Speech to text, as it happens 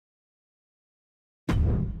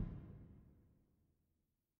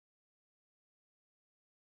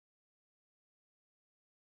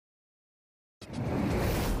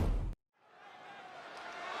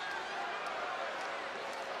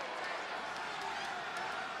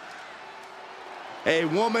A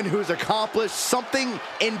woman who's accomplished something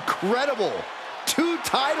incredible. 2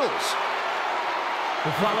 titles.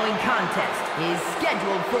 The following contest is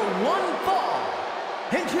scheduled for one fall.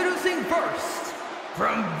 Introducing first,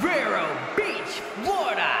 from Vero Beach,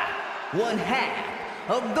 Florida, one half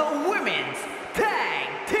of the Women's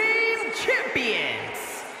Tag Team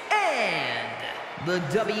Champions and the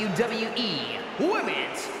WWE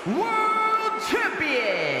Women's World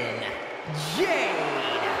Champion,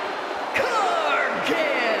 JaDe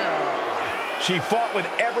CarGiLL. She fought with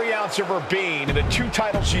every ounce of her being, and the 2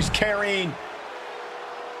 titles she's carrying.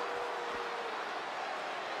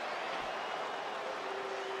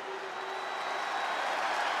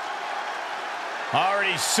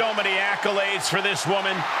 Already so many accolades for this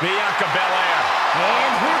woman, Bianca BeLair.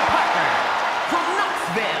 And her partner, from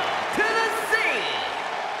Knoxville, Tennessee,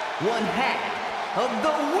 one half of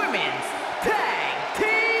the Women's Tag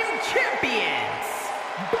Team Champions,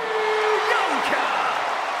 Bianca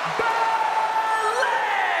BeLair.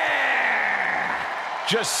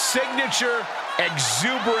 Just signature,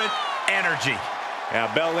 exuberant energy. Now,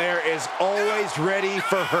 BeLair is always ready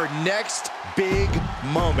for her next big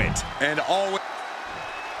moment. And always...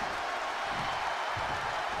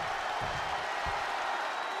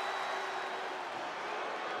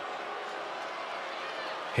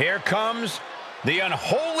 Here comes the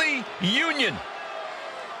unholy union.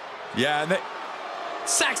 Yeah, and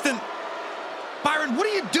Saxton, Byron, what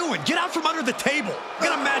are you doing? Get out from under the table.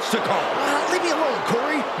 Got a match to call. Leave me alone,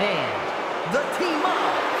 Corey. And the team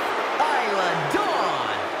of IsLa,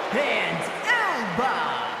 DawN, and ALbA,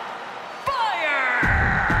 Fyre.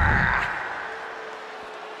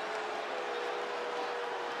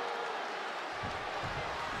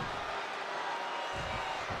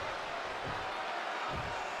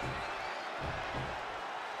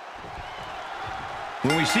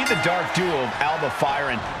 When we see the dark duo of ALbA, Fyre,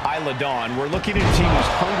 and IsLa, DawN, we're looking at a team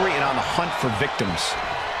who's hungry and on the hunt for victims.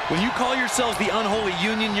 When you call yourselves the unholy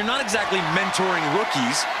union, you're not exactly mentoring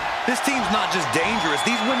rookies. This team's not just dangerous.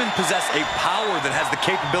 These women possess a power that has the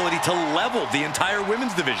capability to level the entire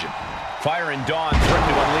women's division. Fyre and DawN threaten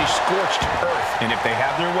to unleash scorched earth, and if they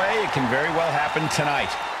have their way, it can very well happen tonight.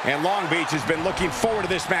 And Long Beach has been looking forward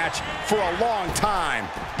to this match for a long time.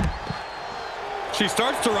 She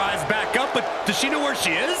starts to rise back up, but does she know where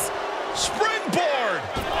she is? Springboard!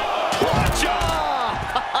 Gotcha!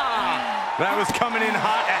 That was coming in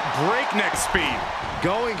hot at breakneck speed.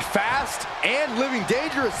 Going fast and living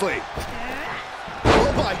dangerously. Oh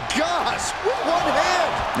my gosh, with one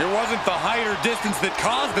hand. It wasn't the height or distance that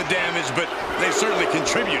caused the damage, but they certainly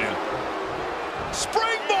contributed.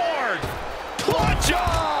 Springboard! Gotcha!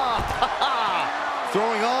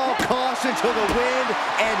 Throwing all caution to the wind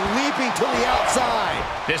and leaping to the outside.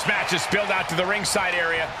 This match is spilled out to the ringside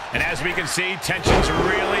area, and as we can see, tension's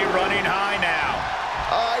really running high now.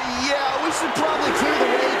 Yeah, we should probably clear the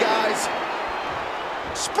way, guys.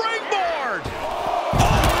 Springboard!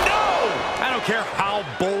 Oh, no! I don't care how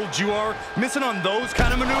bold you are, missing on those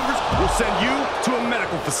kind of maneuvers will send you to a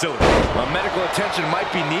medical facility. Medical attention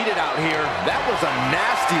might be needed out here. That was a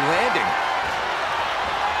nasty landing.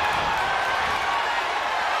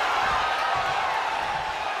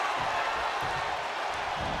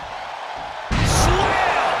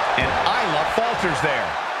 And IsLa falters there.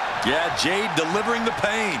 Yeah, JaDe delivering the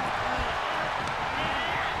pain.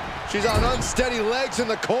 She's on unsteady legs in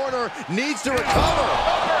the corner, needs to recover.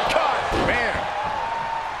 Uppercut! Man.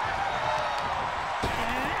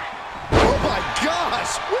 Oh my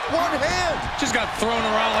gosh, with one hand. Just got thrown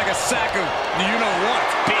around like a sack of you-know-what.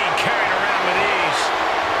 Being carried around with ease.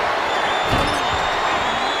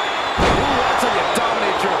 Ooh, that's how you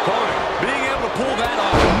dominate your opponent. Being able to pull that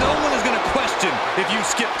off, no one is going to question if you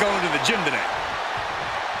skip going to the gym today.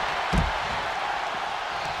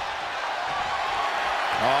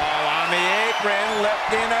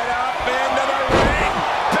 Lifting it up into the ring.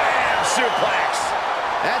 Bam! Suplex.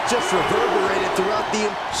 That just reverberated throughout the...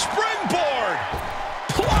 Springboard!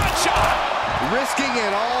 Plancha! Risking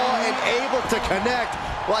it all and able to connect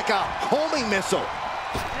like a homing missile.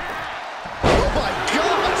 Oh my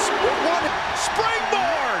gosh! What a...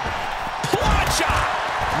 Springboard! Plancha!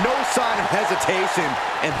 No sign of hesitation,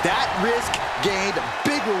 and that risk gained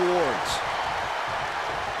big rewards.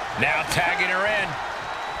 Now tagging her in.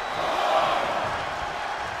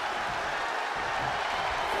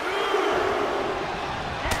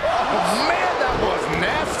 Man, that was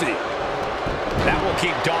nasty. That will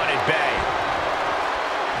keep DawN at bay.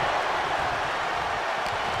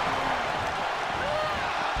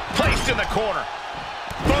 Placed in the corner.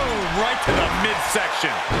 Boom, right to the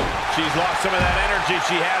midsection. She's lost some of that energy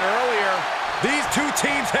she had earlier. These two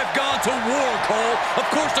teams have gone to war, Cole. Of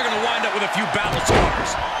course they're going to wind up with a few battle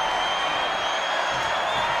scars.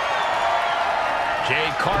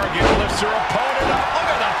 Jade CarGiLL lifts her opponent up. Look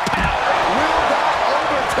at the power. Will that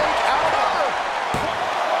overtake ALbA?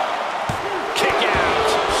 Kick out.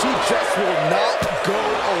 She just will not go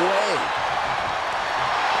away.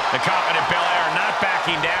 The confident BeLair not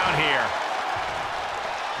backing down here.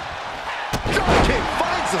 Drop kick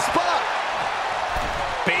finds the spot.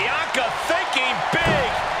 Bianca thinking big.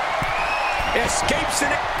 Escapes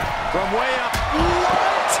in it. From way up.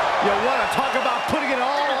 What? You want to talk about putting it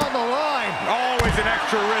all on the line. Always an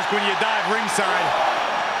extra risk when you dive ringside.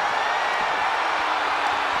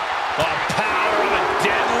 The power of a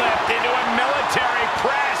deadlift into a military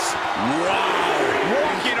press. Wow.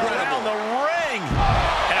 Walking around the ring.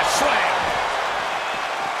 And a slam.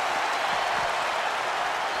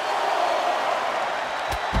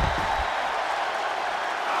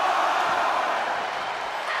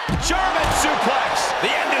 German suplex. The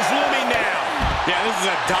end is looming now. Yeah, this is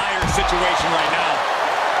a dire situation right now.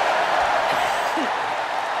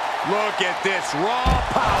 Look at this raw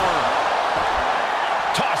power.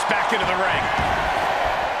 Tossed back into the ring.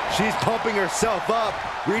 She's pumping herself up,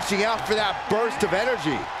 reaching out for that burst of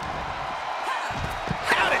energy.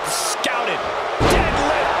 Had it scouted.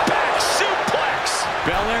 Deadlift back suplex.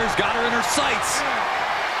 BeLair's got her in her sights.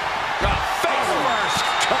 Face first.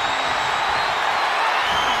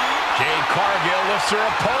 Jade CarGiLL lifts her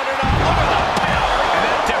opponent up. Look at the power. And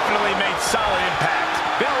that definitely made solid impact.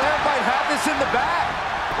 BeLair might have this in the bag.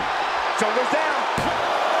 Shoulders down.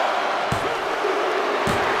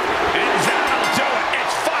 And that'll do it.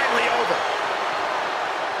 It's finally over.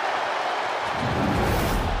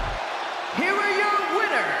 Here are your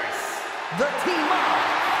winners, the team of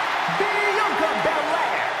Bianca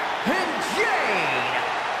BeLair and JaDe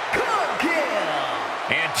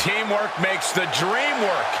CarGiLL. And teamwork makes the dream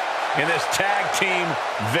work in this tag team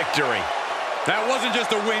victory. That wasn't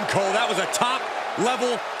just a win, Cole. That was a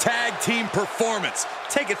top-level tag team performance.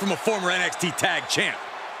 Take it from a former NXT tag champ.